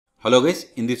Hello guys,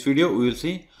 in this video we will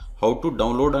see how to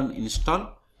download and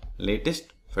install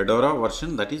latest Fedora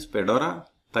version, that is Fedora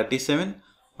 37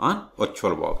 on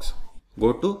VirtualBox.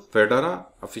 Go to Fedora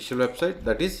official website,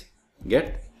 that is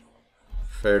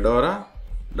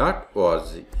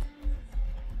getfedora.org.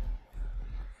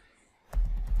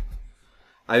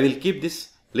 I will keep this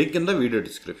link in the video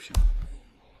description.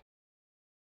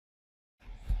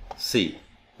 See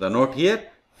the note here,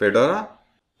 Fedora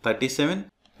 37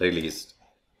 released.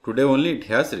 Today only it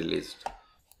has released.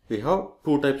 We have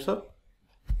two types of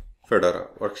Fedora,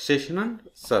 workstation and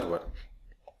server.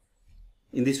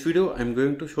 In this video I am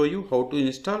going to show you how to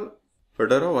install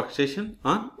Fedora workstation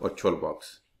on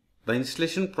VirtualBox. The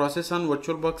installation process on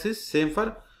VirtualBox is same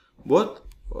for both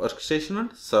workstation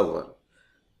and server.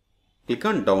 Click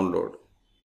on download.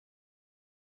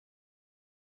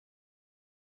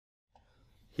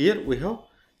 Here we have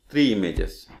three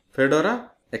images: Fedora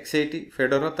x80,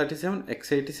 Fedora 37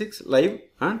 x86 live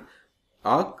and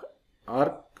arc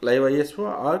live ISO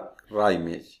arc raw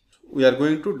image. We are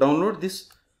going to download this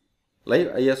live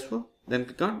ISO, then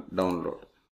click on download.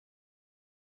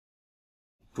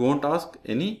 It won't ask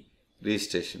any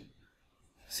registration.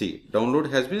 See, download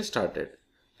has been started.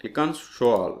 Click on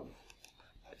show all.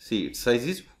 See, its size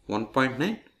is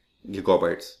 1.9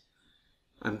 gigabytes.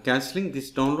 I am cancelling this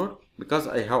download because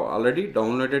I have already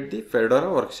downloaded the Fedora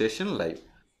workstation live.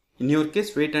 In your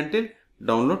case, wait until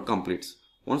download completes.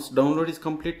 Once download is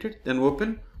completed, then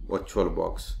open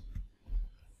VirtualBox.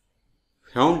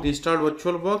 If you haven't installed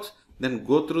VirtualBox, then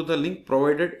go through the link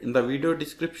provided in the video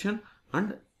description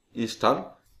and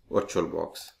install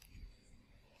VirtualBox.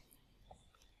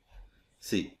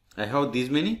 See, I have these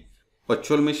many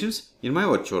virtual machines in my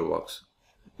VirtualBox.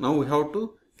 Now we have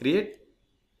to create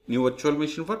new virtual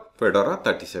machine for Fedora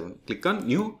 37. Click on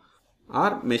new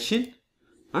or machine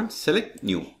and select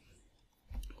new.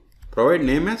 Provide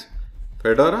name as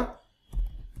Fedora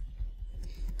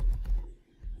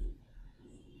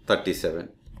 37.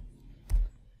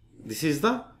 This is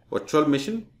the virtual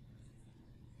machine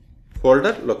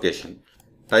folder location.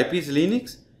 Type is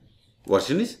Linux.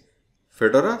 Version is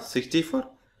Fedora 64.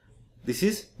 This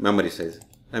is memory size.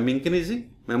 I am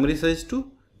increasing memory size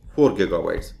to 4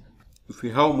 gigabytes. If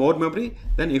you have more memory,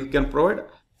 then you can provide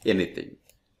anything.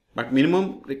 But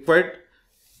minimum required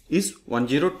is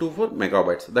 1024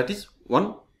 megabytes, that is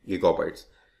 1 gigabytes.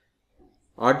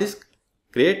 Hard disk,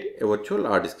 create a virtual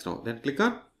hard disk now. Then click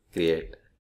on create.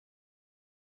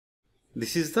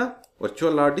 This is the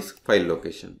virtual hard disk file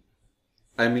location.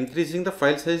 I am increasing the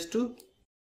file size to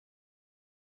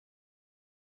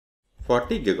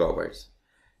 40 gigabytes.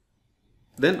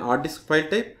 Then hard disk file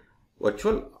type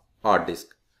virtual hard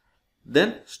disk.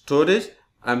 Then storage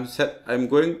I am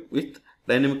going with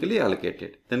dynamically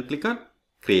allocated. Then click on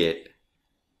create.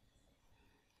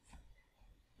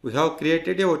 We have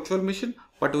created a virtual machine,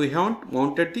 but we haven't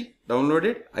mounted the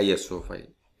downloaded ISO file.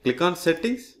 Click on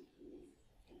settings,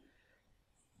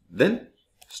 then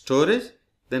storage,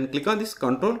 then click on this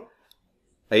control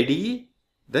IDE,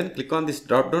 then click on this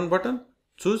drop down button,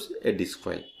 choose a disk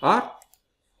file, or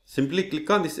simply click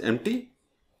on this empty,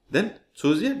 then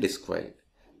choose a disk file.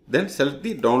 Then select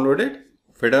the downloaded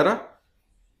Fedora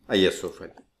ISO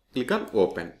file. Click on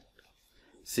open.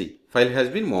 See, file has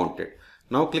been mounted.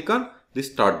 Now click on the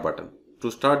start button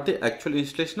to start the actual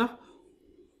installation of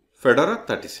Fedora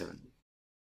 37.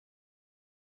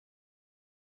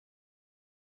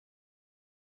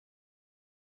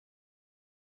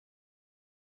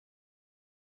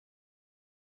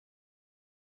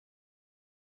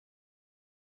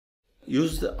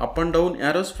 Use the up and down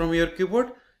arrows from your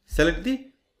keyboard. Select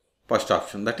the first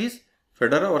option, that is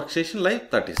Fedora Workstation Live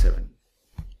 37,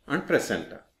 and press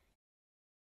enter.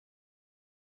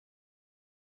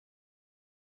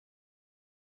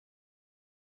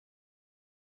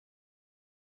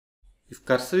 If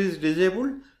cursor is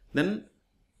disabled, then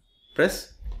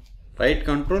press right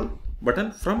control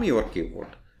button from your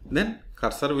keyboard. Then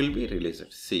cursor will be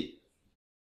released. See.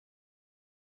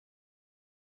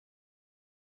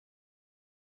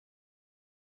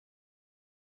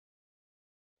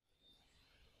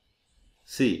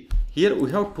 See, here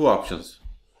we have two options.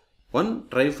 One,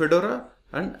 try Fedora,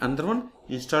 and another one,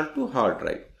 install to hard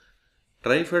drive.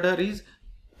 Try Fedora is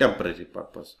temporary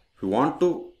purpose. If you want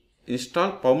to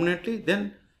install permanently,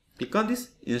 then click on this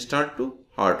install to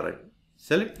hard drive.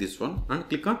 Select this one and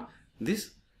click on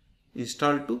this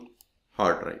install to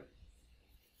hard drive.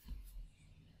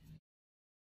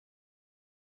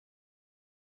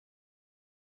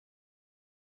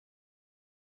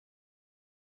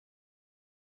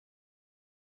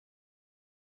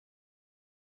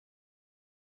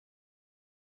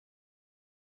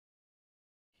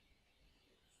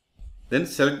 Then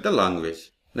select the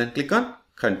language. Then click on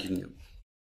continue.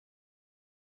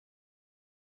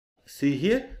 See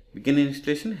here, begin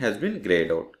installation has been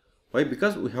grayed out. Why?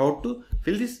 Because we have to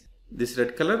fill this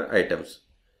red color items.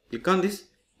 Click on this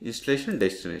installation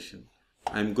destination.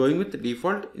 I am going with the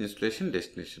default installation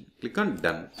destination. Click on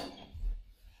done.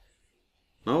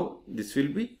 Now this will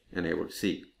be enabled.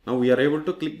 See, now we are able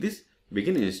to click this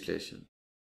begin installation.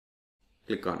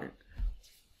 Click on it.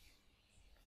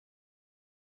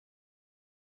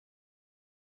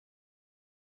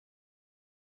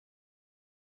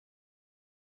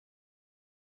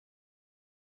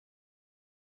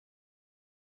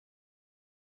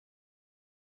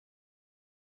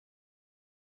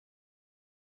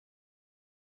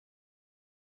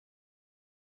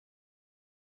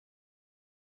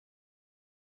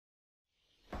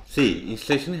 See,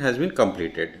 installation has been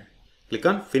completed. Click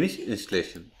on finish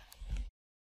installation.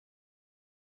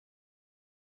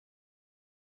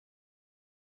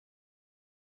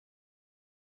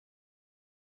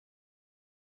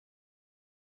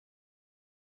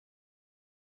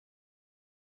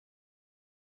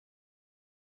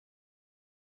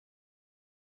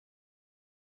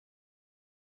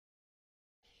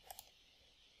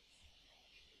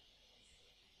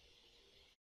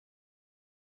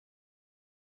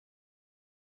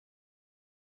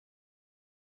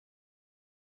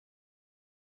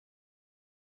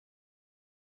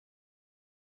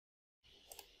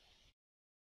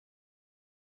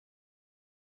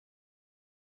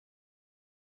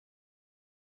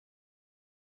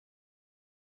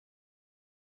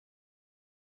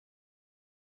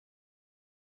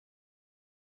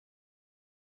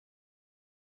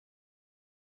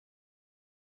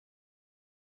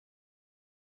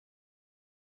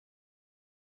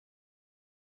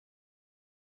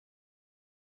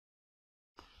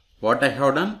 What I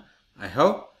have done, I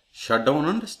have shut down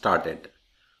and started,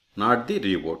 not the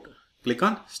reboot. Click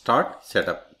on start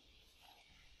setup.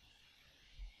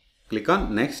 Click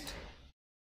on next.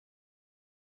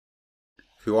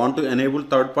 If you want to enable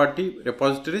third-party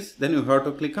repositories, then you have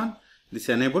to click on this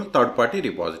enable third-party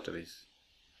repositories.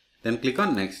 Then click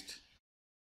on next.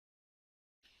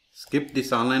 Skip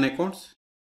this online accounts.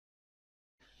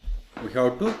 We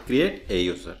have to create a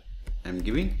user. I am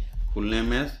giving full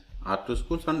name as R2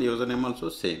 schools and username also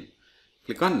same.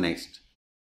 Click on next.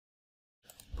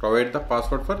 Provide the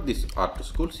password for this R2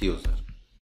 schools user.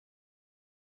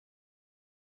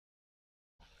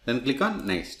 Then click on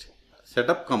next.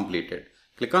 Setup completed.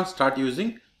 Click on start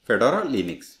using Fedora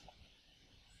Linux.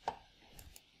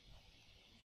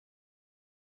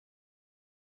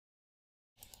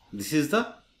 This is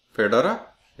the Fedora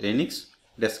Linux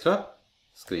desktop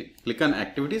screen. Click on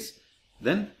activities,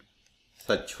 then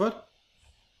search for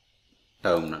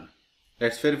terminal.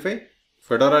 Let's verify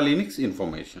Fedora Linux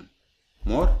information.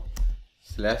 More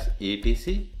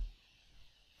 /etc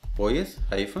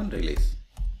os-release.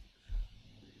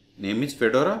 Name is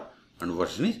Fedora and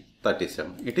version is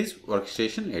 37. It is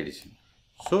workstation edition.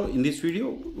 So in this video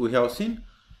we have seen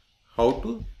how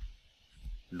to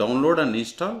download and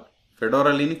install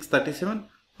Fedora Linux 37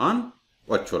 on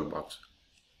VirtualBox.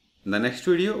 In the next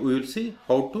video we will see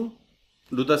how to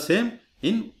do the same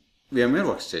in VMware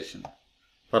Workstation.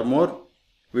 For more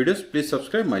videos, please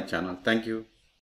subscribe my channel. Thank you.